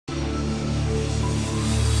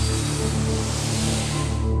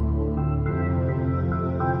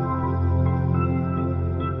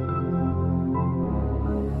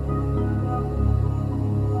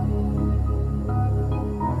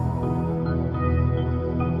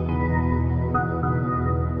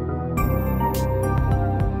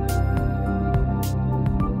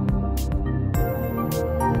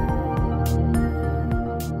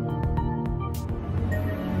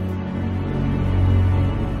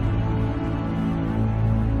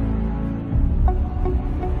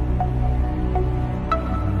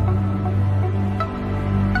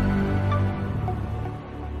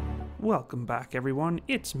Welcome back everyone,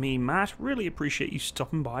 it's me Matt, really appreciate you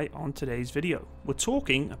stopping by on today's video. We're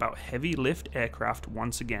talking about heavy lift aircraft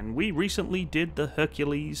once again. We recently did the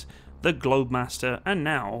Hercules, the Globemaster, and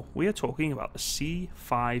now we are talking about the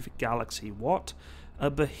C-5 Galaxy. What a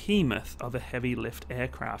behemoth of a heavy lift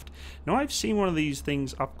aircraft. Now I've seen one of these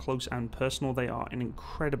things up close and personal. They are an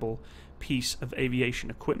incredible piece of aviation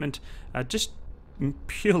equipment. Just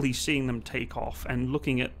purely seeing them take off and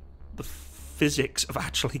looking at the physics of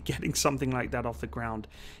actually getting something like that off the ground,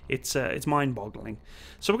 it's mind-boggling.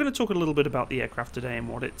 So we're going to talk a little bit about the aircraft today and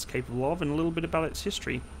what it's capable of, and a little bit about its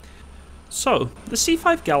history. So, the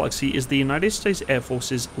C-5 Galaxy is the United States Air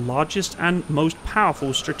Force's largest and most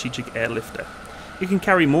powerful strategic airlifter. It can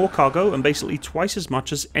carry more cargo and basically twice as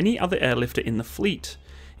much as any other airlifter in the fleet.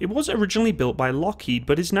 It was originally built by Lockheed,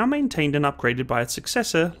 but is now maintained and upgraded by its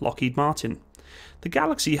successor, Lockheed Martin. The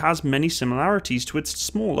Galaxy has many similarities to its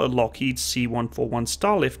smaller Lockheed C-141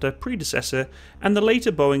 Starlifter predecessor and the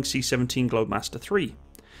later Boeing C-17 Globemaster III.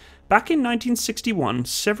 Back in 1961,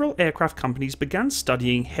 several aircraft companies began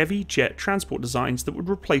studying heavy jet transport designs that would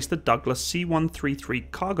replace the Douglas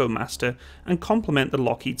C-133 Cargo Master and complement the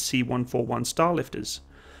Lockheed C-141 Starlifters.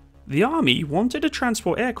 The Army wanted a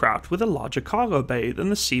transport aircraft with a larger cargo bay than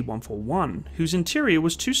the C-141, whose interior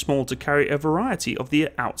was too small to carry a variety of the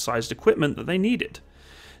outsized equipment that they needed.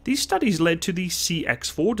 These studies led to the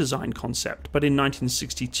CX-4 design concept, but in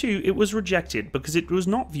 1962 it was rejected because it was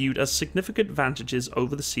not viewed as significant advantages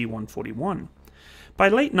over the C-141. By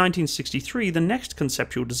late 1963, the next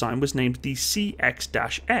conceptual design was named the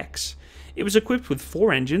CX-X. It was equipped with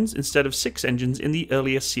 4 engines instead of 6 engines in the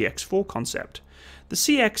earlier CX-4 concept. The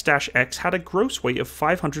CX-X had a gross weight of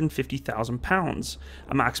 550,000 pounds,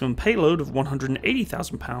 a maximum payload of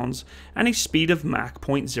 180,000 pounds, and a speed of Mach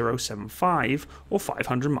 0.075 or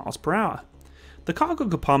 500 miles per hour. The cargo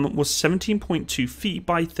compartment was 17.2 feet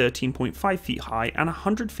by 13.5 feet high and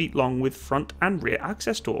 100 feet long with front and rear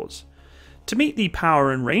access doors. To meet the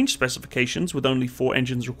power and range specifications with only 4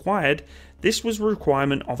 engines required, this was a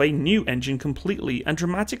requirement of a new engine completely and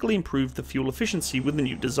dramatically improved the fuel efficiency with the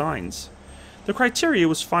new designs. The criteria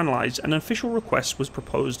was finalized and an official request was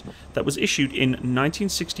proposed that was issued in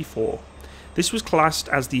 1964. This was classed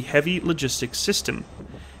as the Heavy Logistics System.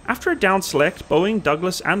 After a down select, Boeing,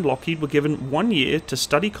 Douglas and Lockheed were given 1 year to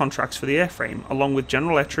study contracts for the airframe, along with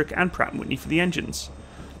General Electric and Pratt & Whitney for the engines.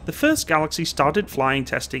 The first Galaxy started flying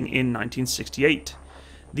testing in 1968.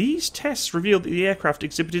 These tests revealed that the aircraft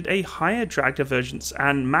exhibited a higher drag divergence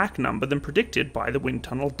and Mach number than predicted by the wind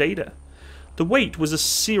tunnel data. The weight was a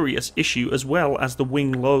serious issue as well as the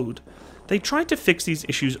wing load. They tried to fix these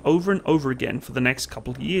issues over and over again for the next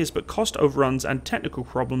couple of years, but cost overruns and technical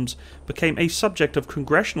problems became a subject of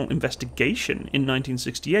congressional investigation in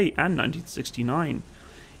 1968 and 1969.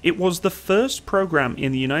 It was the first program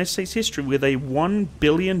in the United States history with a $1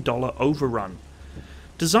 billion overrun.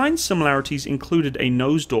 Design similarities included a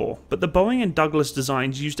nose door, but the Boeing and Douglas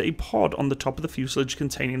designs used a pod on the top of the fuselage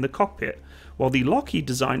containing the cockpit, while the Lockheed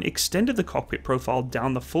design extended the cockpit profile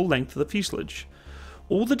down the full length of the fuselage.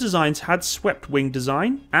 All the designs had swept wing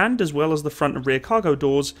design, and as well as the front and rear cargo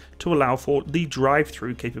doors to allow for the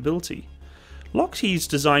drive-through capability. Lockheed's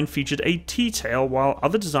design featured a T-tail, while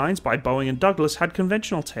other designs by Boeing and Douglas had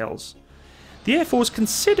conventional tails. The Air Force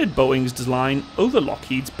considered Boeing's design over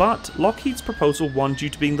Lockheed's, but Lockheed's proposal won due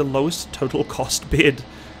to being the lowest total cost bid.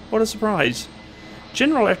 What a surprise.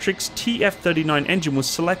 General Electric's TF-39 engine was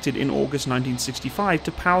selected in August 1965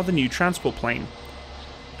 to power the new transport plane.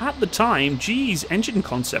 At the time, GE's engine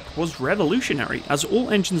concept was revolutionary, as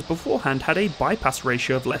all engines beforehand had a bypass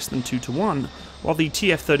ratio of less than 2:1, while the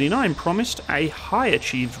TF-39 promised a high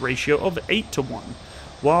achieved ratio of 8:1.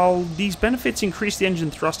 While these benefits increased the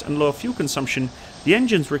engine thrust and lower fuel consumption, the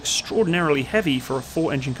engines were extraordinarily heavy for a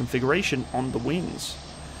 4-engine configuration on the wings.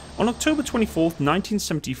 On October 24,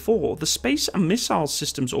 1974, the Space and Missile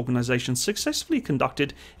Systems Organization successfully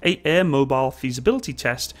conducted a Air Mobile Feasibility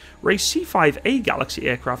Test where a C-5A Galaxy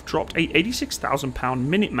aircraft dropped a 86,000-pound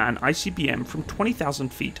Minuteman ICBM from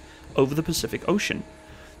 20,000 feet over the Pacific Ocean.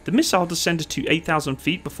 The missile descended to 8,000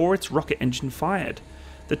 feet before its rocket engine fired.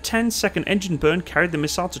 The 10-second engine burn carried the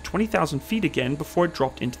missile to 20,000 feet again before it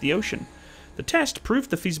dropped into the ocean. The test proved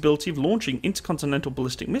the feasibility of launching intercontinental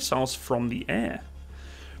ballistic missiles from the air.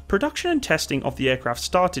 Production and testing of the aircraft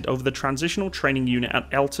started over the Transitional Training Unit at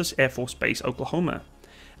Eltis Air Force Base, Oklahoma.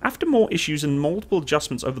 After more issues and multiple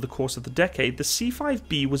adjustments over the course of the decade, the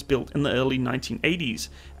C-5B was built in the early 1980s,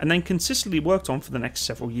 and then consistently worked on for the next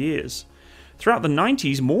several years. Throughout the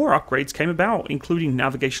 90s, more upgrades came about, including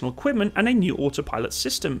navigational equipment and a new autopilot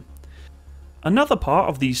system. Another part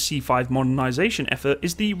of the C-5 modernization effort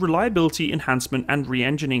is the Reliability Enhancement and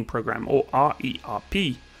Re-engineering Program, or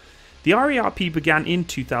RERP. The RERP began in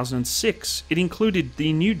 2006. It included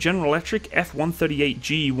the new General Electric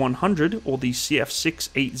F138GE100, or the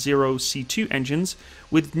CF680C2 engines,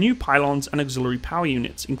 with new pylons and auxiliary power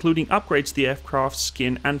units, including upgrades to the aircraft's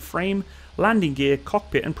skin and frame, landing gear,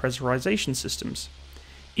 cockpit, and pressurization systems.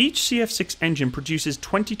 Each CF6 engine produces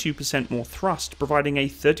 22% more thrust, providing a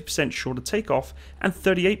 30% shorter takeoff and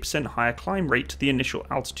 38% higher climb rate to the initial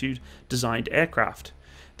altitude designed aircraft.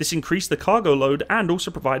 This increased the cargo load and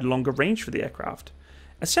also provided longer range for the aircraft.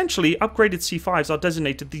 Essentially, upgraded C-5s are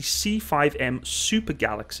designated the C-5M Super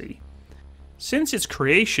Galaxy. Since its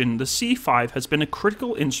creation, the C-5 has been a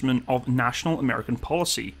critical instrument of national American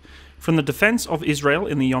policy. From the defense of Israel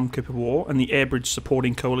in the Yom Kippur War and the air bridge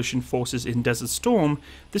supporting coalition forces in Desert Storm,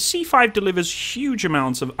 the C-5 delivers huge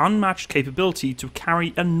amounts of unmatched capability to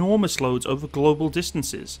carry enormous loads over global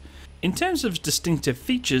distances. In terms of distinctive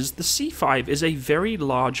features, the C-5 is a very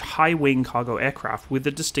large high-wing cargo aircraft with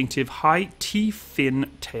a distinctive high T-fin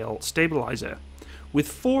tail stabilizer.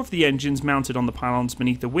 With 4 of the engines mounted on the pylons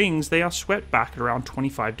beneath the wings, they are swept back at around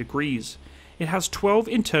 25 degrees. It has 12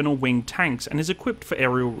 internal wing tanks and is equipped for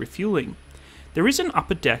aerial refueling. There is an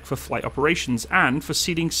upper deck for flight operations and for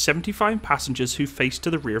seating 75 passengers who face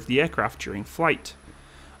to the rear of the aircraft during flight.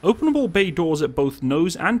 Openable bay doors at both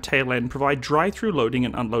nose and tail end provide drive-through loading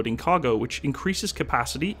and unloading cargo, which increases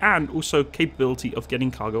capacity and also capability of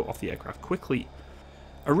getting cargo off the aircraft quickly.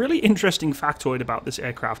 A really interesting factoid about this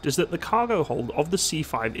aircraft is that the cargo hold of the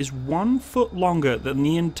C-5 is 1 foot longer than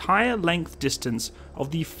the entire length distance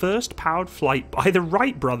of the first powered flight by the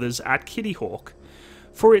Wright brothers at Kitty Hawk.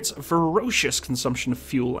 For its ferocious consumption of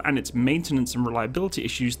fuel and its maintenance and reliability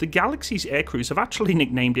issues, the Galaxy's aircrews have actually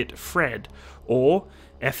nicknamed it FRED, or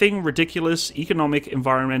Effing Ridiculous Economic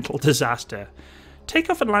Environmental Disaster.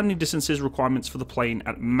 Takeoff and landing distances requirements for the plane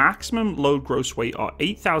at maximum load gross weight are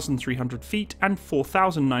 8,300 feet and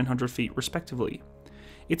 4,900 feet respectively.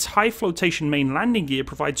 Its high flotation main landing gear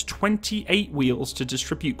provides 28 wheels to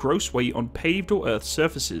distribute gross weight on paved or earth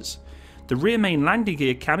surfaces. The rear main landing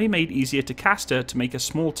gear can be made easier to caster to make a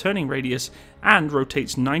small turning radius and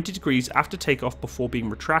rotates 90 degrees after takeoff before being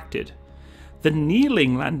retracted. The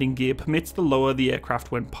kneeling landing gear permits the lower the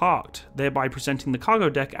aircraft when parked, thereby presenting the cargo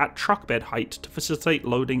deck at truck bed height to facilitate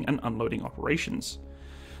loading and unloading operations.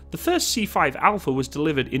 The first C-5 Alpha was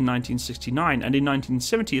delivered in 1969, and in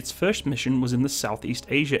 1970 its first mission was in the Southeast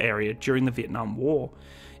Asia area during the Vietnam War.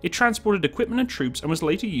 It transported equipment and troops and was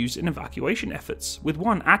later used in evacuation efforts, with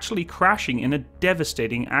one actually crashing in a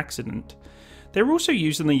devastating accident. They were also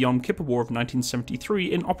used in the Yom Kippur War of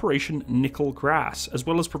 1973 in Operation Nickel Grass, as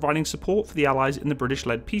well as providing support for the Allies in the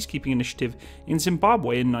British-led peacekeeping initiative in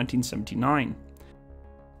Zimbabwe in 1979.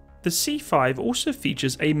 The C-5 also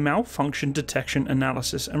features a malfunction detection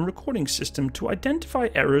analysis and recording system to identify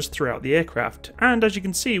errors throughout the aircraft, and as you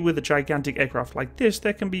can see with a gigantic aircraft like this,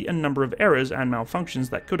 there can be a number of errors and malfunctions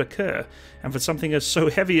that could occur, and for something as so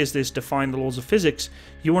heavy as this defying the laws of physics,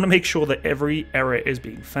 you want to make sure that every error is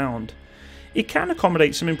being found. It can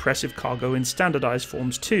accommodate some impressive cargo in standardized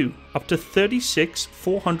forms too, up to 36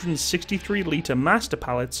 463-litre master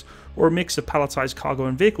pallets or a mix of palletized cargo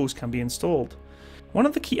and vehicles can be installed. One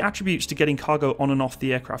of the key attributes to getting cargo on and off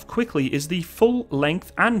the aircraft quickly is the full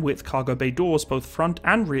length and width cargo bay doors, both front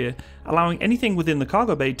and rear, allowing anything within the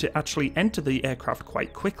cargo bay to actually enter the aircraft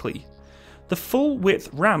quite quickly. The full width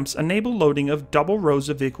ramps enable loading of double rows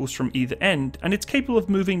of vehicles from either end, and it's capable of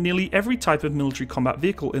moving nearly every type of military combat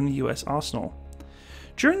vehicle in the US arsenal.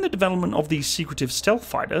 During the development of the secretive stealth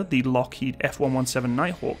fighter, the Lockheed F-117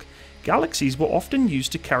 Nighthawk, Galaxies were often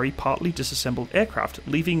used to carry partly disassembled aircraft,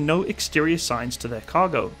 leaving no exterior signs to their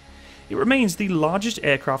cargo. It remains the largest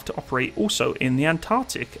aircraft to operate also in the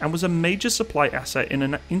Antarctic, and was a major supply asset in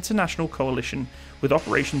an international coalition with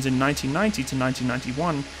operations in 1990 to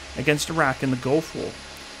 1991 against Iraq in the Gulf War.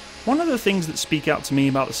 One of the things that speak out to me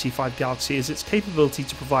about the C-5 Galaxy is its capability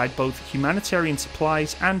to provide both humanitarian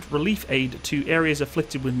supplies and relief aid to areas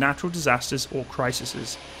afflicted with natural disasters or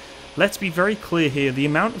crises. Let's be very clear here, the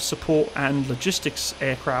amount of support and logistics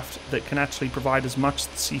aircraft that can actually provide as much as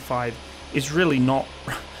the C-5 is really not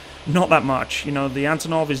that much. You know, the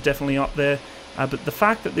Antonov is definitely up there, but the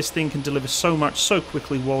fact that this thing can deliver so much so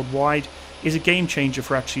quickly worldwide is a game changer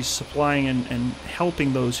for actually supplying and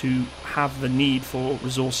helping those who have the need for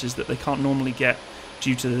resources that they can't normally get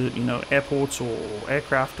due to, you know, airports or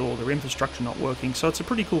aircraft or their infrastructure not working. So it's a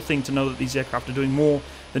pretty cool thing to know that these aircraft are doing more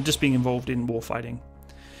than just being involved in warfighting.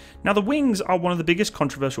 Now, the wings are one of the biggest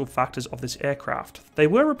controversial factors of this aircraft. They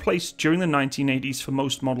were replaced during the 1980s for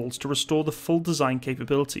most models to restore the full design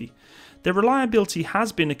capability. Their reliability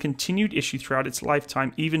has been a continued issue throughout its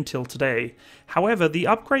lifetime, even till today. However, the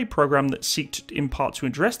upgrade program that sought in part to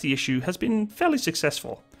address the issue has been fairly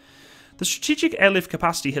successful. The strategic airlift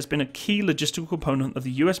capacity has been a key logistical component of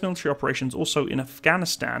the US military operations also in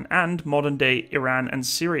Afghanistan and modern-day Iran and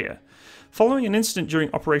Syria. Following an incident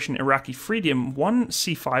during Operation Iraqi Freedom, one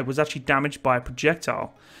C-5 was actually damaged by a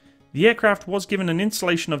projectile. The aircraft was given an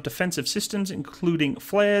installation of defensive systems including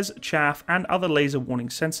flares, chaff, and other laser warning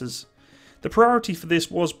sensors. The priority for this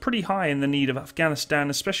was pretty high in the need of Afghanistan,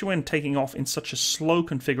 especially when taking off in such a slow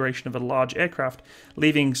configuration of a large aircraft,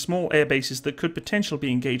 leaving small air bases that could potentially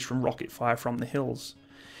be engaged from rocket fire from the hills.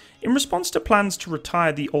 In response to plans to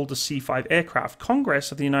retire the older C-5 aircraft,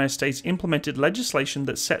 Congress of the United States implemented legislation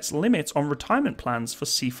that sets limits on retirement plans for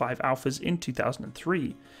C-5 Alphas in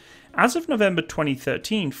 2003. As of November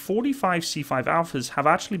 2013, 45 C-5 Alphas have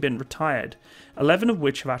actually been retired, 11 of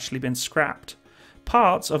which have actually been scrapped.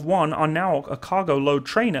 Parts of one are now a cargo load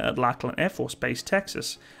trainer at Lackland Air Force Base,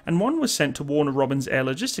 Texas, and one was sent to Warner Robins Air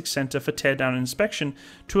Logistics Center for teardown inspection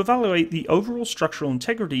to evaluate the overall structural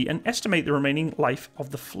integrity and estimate the remaining life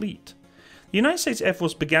of the fleet. The United States Air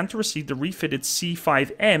Force began to receive the refitted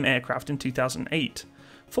C-5M aircraft in 2008.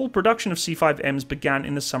 Full production of C-5Ms began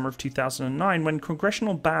in the summer of 2009 when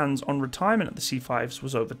congressional bans on retirement of the C-5s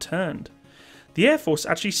was overturned. The Air Force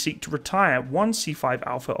actually seek to retire one C-5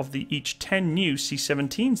 Alpha of the each 10 new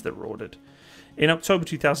C-17s that were ordered. In October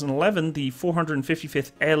 2011, the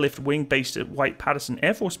 455th Airlift Wing based at White-Patterson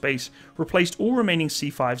Air Force Base replaced all remaining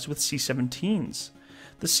C-5s with C-17s.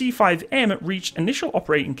 The C-5M reached initial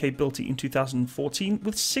operating capability in 2014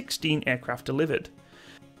 with 16 aircraft delivered.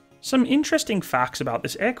 Some interesting facts about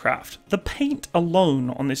this aircraft. The paint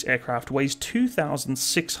alone on this aircraft weighs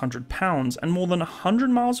 2,600 pounds and more than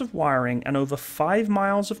 100 miles of wiring and over 5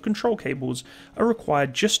 miles of control cables are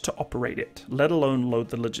required just to operate it, let alone load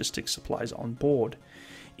the logistics supplies on board.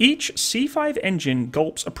 Each C-5 engine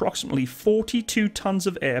gulps approximately 42 tons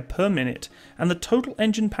of air per minute, and the total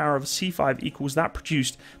engine power of a C-5 equals that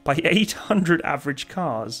produced by 800 average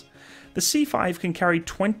cars. The C-5 can carry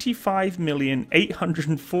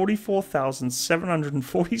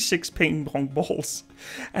 25,844,746 ping pong balls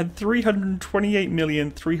and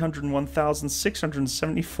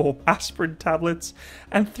 328,301,674 aspirin tablets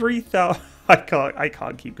and 3,000... I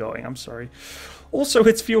can't keep going, I'm sorry. Also,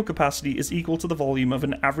 its fuel capacity is equal to the volume of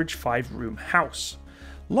an average 5-room house.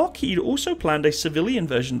 Lockheed also planned a civilian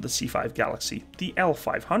version of the C-5 Galaxy, the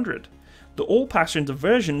L500. The all-passenger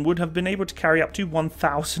version would have been able to carry up to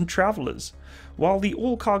 1,000 travelers, while the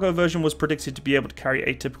all-cargo version was predicted to be able to carry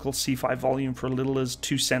a typical C-5 volume for as little as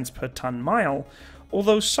 2 cents per ton-mile.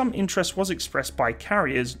 Although some interest was expressed by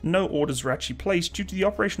carriers, no orders were actually placed due to the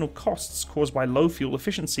operational costs caused by low fuel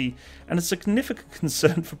efficiency and a significant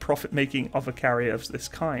concern for profit-making of a carrier of this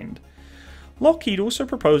kind. Lockheed also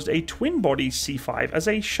proposed a twin-body C-5 as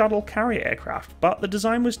a shuttle carrier aircraft, but the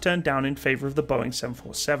design was turned down in favor of the Boeing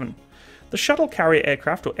 747. The Shuttle Carrier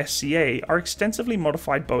Aircraft, or SCA, are extensively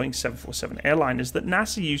modified Boeing 747 airliners that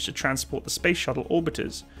NASA used to transport the Space Shuttle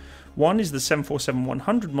orbiters. One is the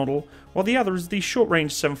 747-100 model, while the other is the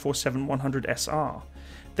short-range 747-100SR.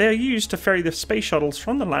 They are used to ferry the space shuttles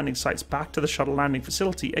from the landing sites back to the shuttle landing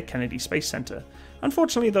facility at Kennedy Space Center.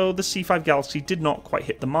 Unfortunately though, the C-5 Galaxy did not quite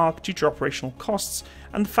hit the mark due to operational costs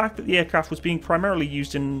and the fact that the aircraft was being primarily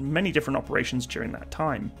used in many different operations during that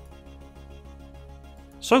time.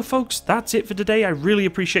 So folks, that's it for today. I really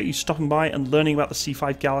appreciate you stopping by and learning about the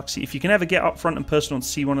C-5 Galaxy. If you can ever get up front and personal and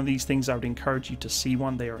see one of these things, I would encourage you to see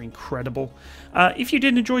one. They are incredible. If you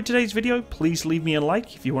did enjoy today's video, please leave me a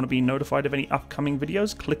like. If you want to be notified of any upcoming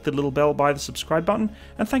videos, click the little bell by the subscribe button.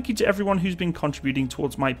 And thank you to everyone who's been contributing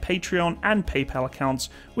towards my Patreon and PayPal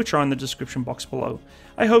accounts, which are in the description box below.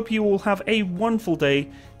 I hope you all have a wonderful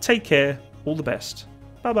day. Take care. All the best.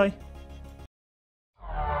 Bye bye.